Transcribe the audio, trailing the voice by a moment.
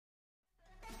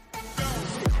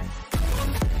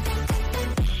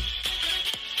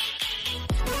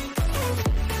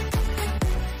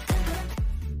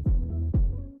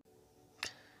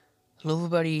Hello,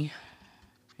 everybody.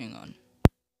 Hang on.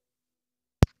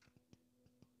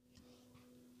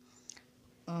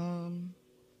 Um.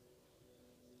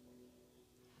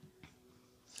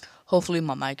 Hopefully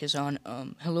my mic is on.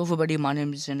 Hello, everybody. My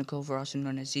name is Zenico, also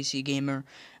known as ZC Gamer,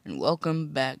 and welcome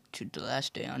back to the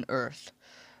last day on Earth.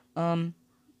 Um.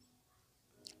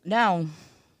 Now,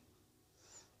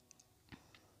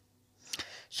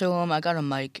 I got a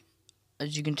mic.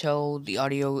 As you can tell, the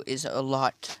audio is a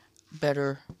lot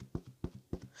better.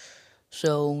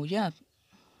 So yeah.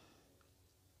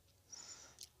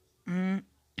 Mm.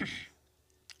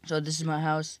 So this is my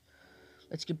house.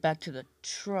 Let's get back to the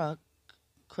truck.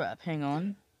 Crap. Hang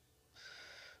on.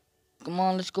 Come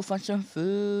on. Let's go find some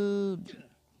food.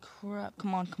 Crap.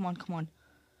 Come on. Come on. Come on.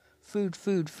 Food,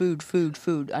 food, food, food,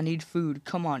 food. I need food.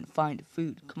 Come on, find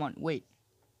food. Come on, wait.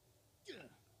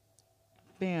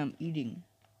 Bam, eating.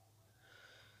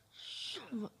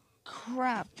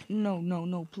 Crap. No, no,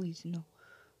 no, please, no.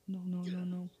 No, no, no,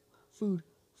 no. Food.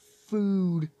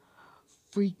 Food.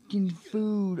 Freaking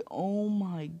food. Oh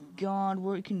my god,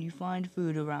 where can you find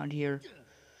food around here?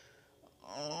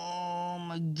 Oh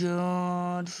my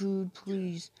god, food,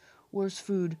 please. Where's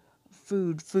food?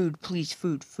 Food, food, please,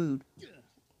 food, food.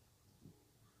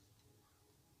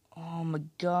 Oh my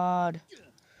god.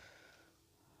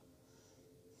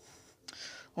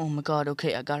 Oh my god,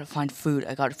 okay, I gotta find food.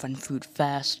 I gotta find food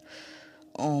fast.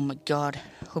 Oh my god.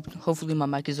 Hopefully my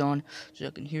mic is on so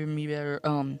you can hear me better.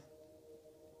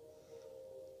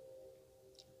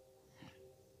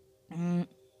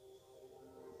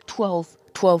 12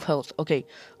 health. Okay.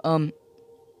 Come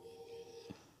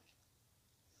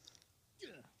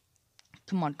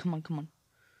on, come on, come on.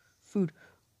 Food.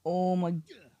 Oh my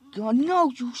god, no,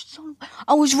 you son of...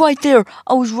 I was right there.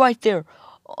 I was right there.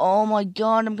 Oh my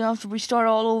god, I'm gonna have to restart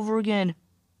all over again.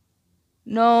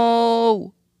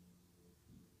 No.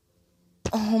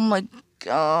 Oh my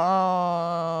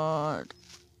god.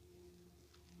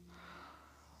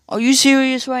 Are you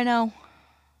serious right now?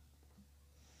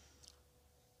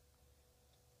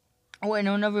 Oh wait,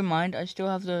 no, never mind. I still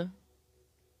have the...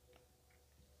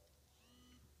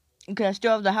 Okay, I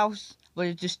still have the house, but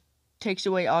it just takes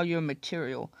away all your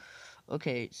material.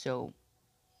 Okay, so...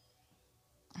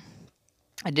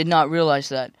 I did not realize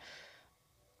that.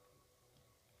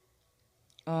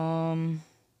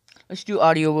 Let's do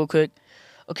audio real quick.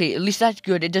 Okay, at least that's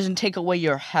good. It doesn't take away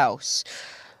your house.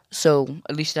 So,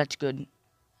 at least that's good.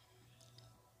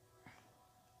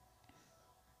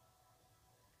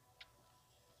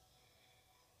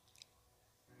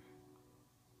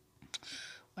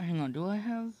 Hang on, do I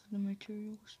have the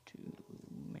materials to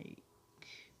make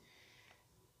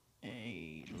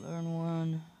a learn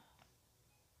one?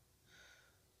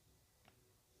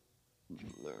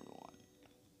 Learn one.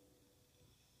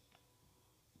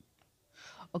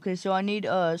 Okay, so I need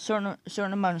a certain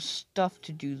amount of stuff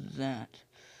to do that.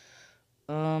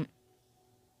 So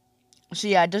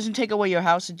yeah, it doesn't take away your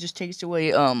house, it just takes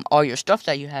away all your stuff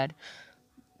that you had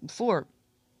before.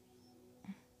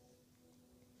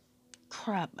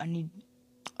 Crap, I need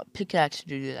a pickaxe to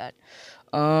do that.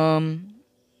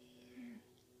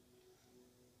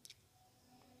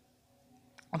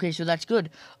 Okay, so that's good.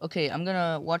 Okay, I'm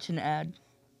gonna watch an ad.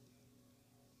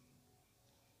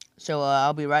 So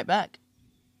I'll be right back.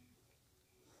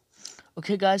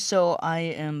 Okay, guys, so I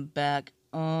am back.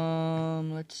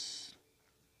 Let's...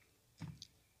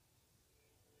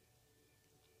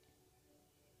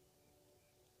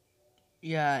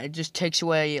 Yeah, it just takes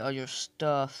away all your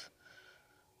stuff.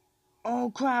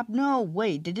 Oh, crap, no,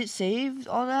 wait, did it save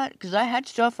all that? Because I had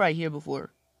stuff right here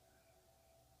before.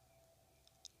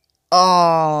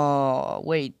 Oh,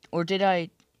 wait, or did I?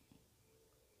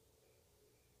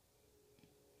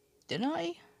 Did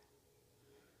I?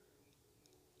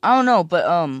 I don't know, but,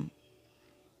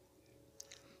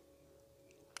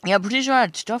 yeah, I'm pretty sure I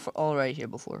had stuff all right here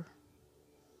before.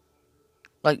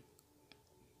 Like...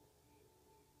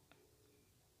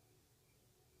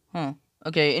 Huh.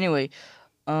 Okay, anyway.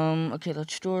 Okay,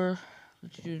 let's store...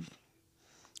 Let's do...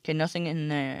 Okay, nothing in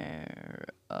there.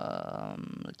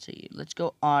 Let's see. Let's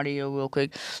go audio real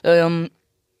quick.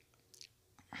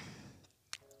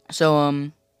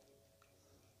 So,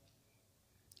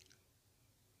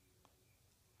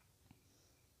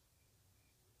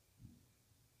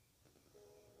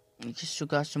 we just still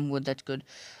got some wood. That's good.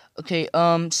 Okay,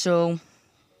 so...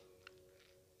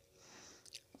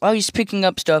 While he's picking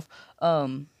up stuff,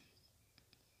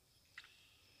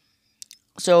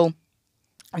 so...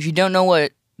 If you don't know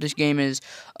what this game is,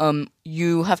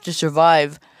 you have to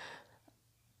survive.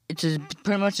 It's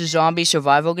pretty much a zombie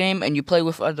survival game, and you play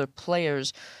with other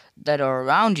players that are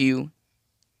around you.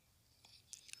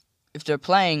 if they're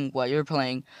playing while you're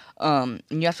playing, and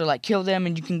you have to like kill them,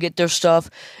 and you can get their stuff,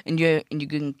 and you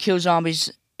can kill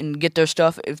zombies and get their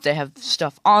stuff if they have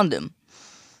stuff on them.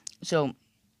 So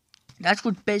that's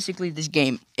what basically this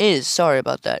game is. Sorry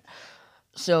about that.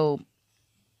 So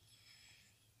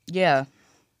yeah,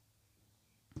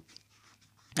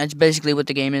 that's basically what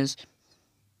the game is.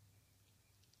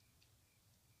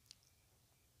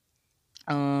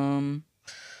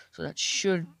 So that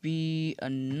should be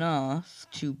enough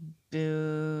to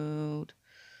build.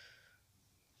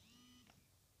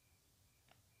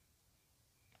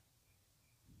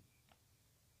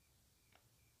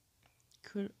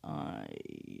 Could I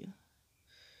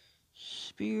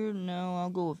spear? No, I'll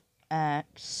go with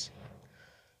axe.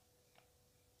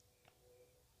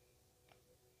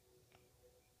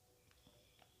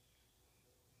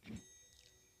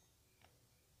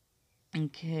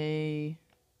 Okay.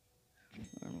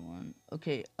 One.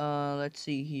 Okay, let's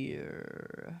see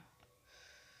here.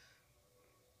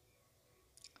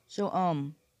 So,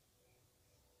 well,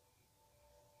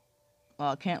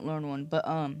 I can't learn one, but,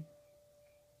 so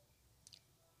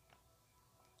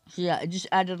yeah, it just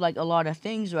added, like, a lot of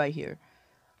things right here.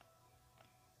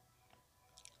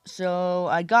 So,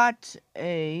 I got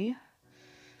a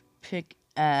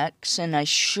pickaxe, and I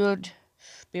should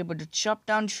be able to chop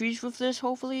down trees with this,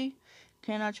 hopefully.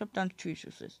 Can I chop down trees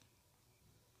with this?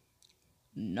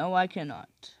 No, I cannot.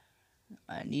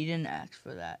 I need an axe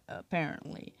for that,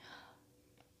 apparently.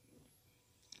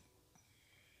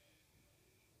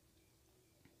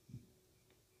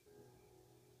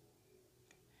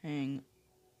 Hang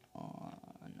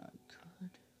on. I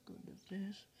could go to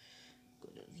this, go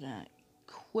to that.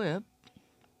 Equip.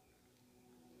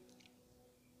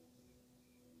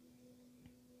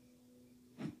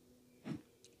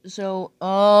 So,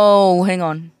 oh, hang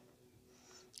on.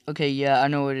 Okay, yeah, I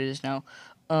know what it is now.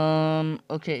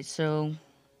 Okay, so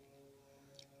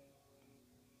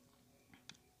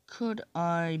could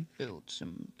I build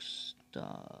some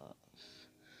stuff?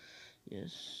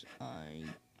 Yes,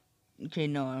 okay,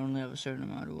 no, I only have a certain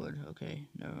amount of wood. Okay,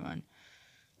 never mind.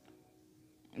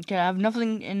 Okay, I have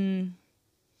nothing in,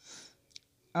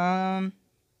 hang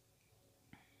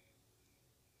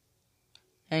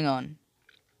on.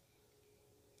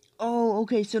 Oh,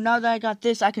 okay, so now that I got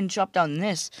this, I can chop down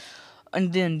this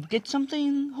and then get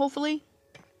something, hopefully.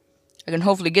 I can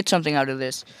hopefully get something out of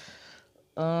this.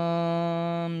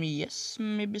 Yes,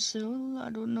 maybe so.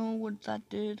 I don't know what that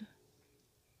did.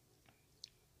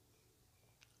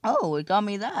 Oh, it got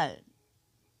me that.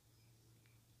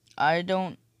 I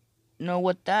don't know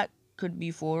what that could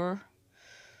be for,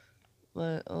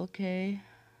 but okay.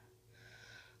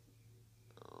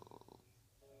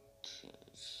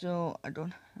 So I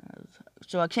don't have.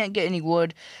 So I can't get any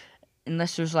wood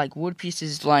unless there's like wood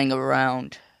pieces lying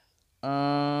around.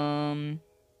 Oh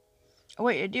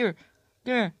wait, a deer.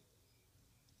 Deer.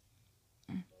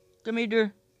 Come here,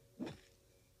 deer.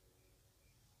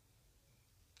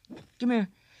 Come here.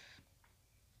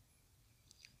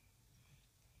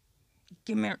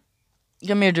 Come here.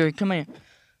 Come here, deer. Come here.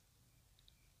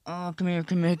 Oh, come here,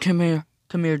 come here, come here.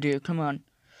 Come here, deer. Come on.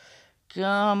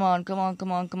 Come on, come on,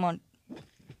 come on, come on.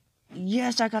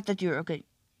 Yes, I got the deer. Okay.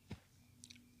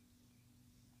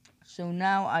 So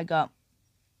now I got.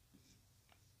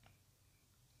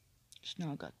 So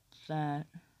now I got that.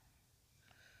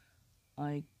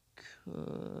 I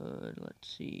could.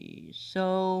 Let's see.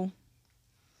 So.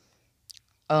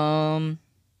 Crap,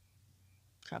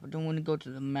 I don't want to go to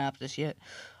the map just yet.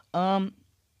 Hang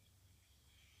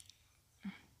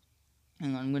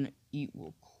on, I'm gonna eat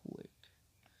real quick.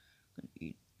 I'm gonna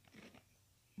eat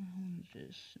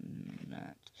this and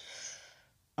that.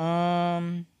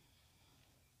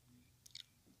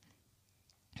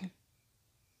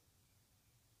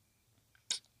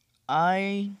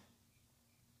 I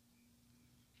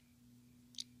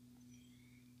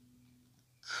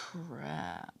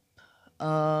crap.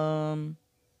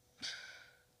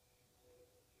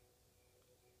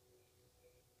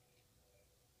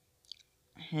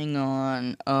 Hang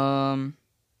on.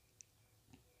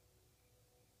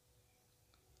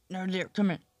 No, there. Come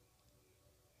here.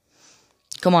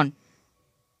 Come on.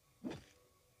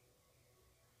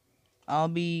 I'll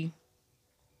be.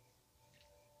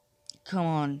 Come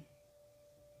on.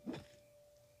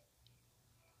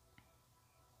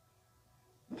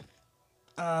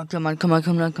 Come on, come on,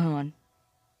 come on, come on.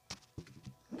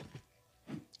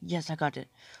 Yes, I got it.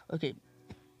 Okay.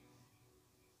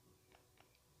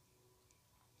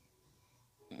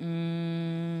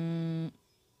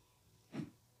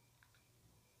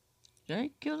 Did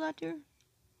I kill that deer?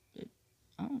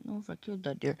 I don't know if I killed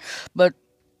that deer, but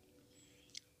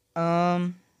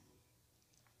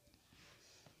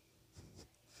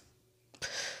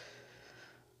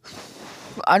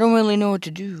I don't really know what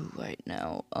to do right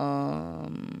now.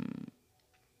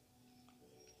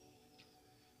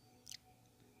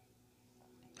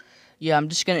 Yeah, I'm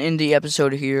just gonna end the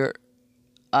episode here.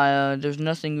 There's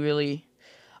nothing really.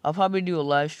 I'll probably do a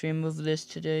live stream of this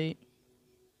today,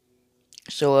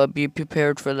 so be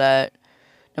prepared for that.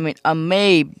 I mean, I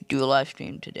may do a live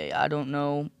stream today. I don't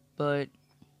know, but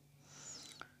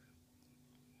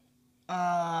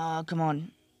come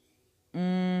on.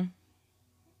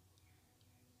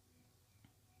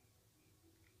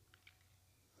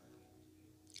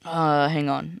 Hang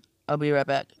on. I'll be right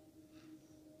back.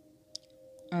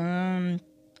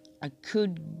 I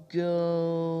could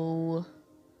go.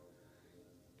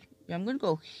 Yeah, I'm gonna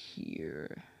go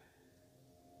here.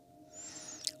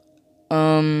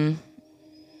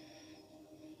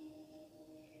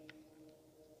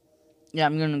 Yeah,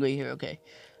 I'm gonna go here. Okay.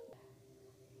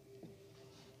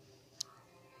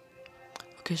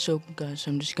 Okay, so guys,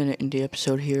 I'm just gonna end the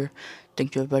episode here.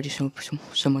 Thank you everybody so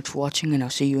much for watching, and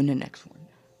I'll see you in the next one.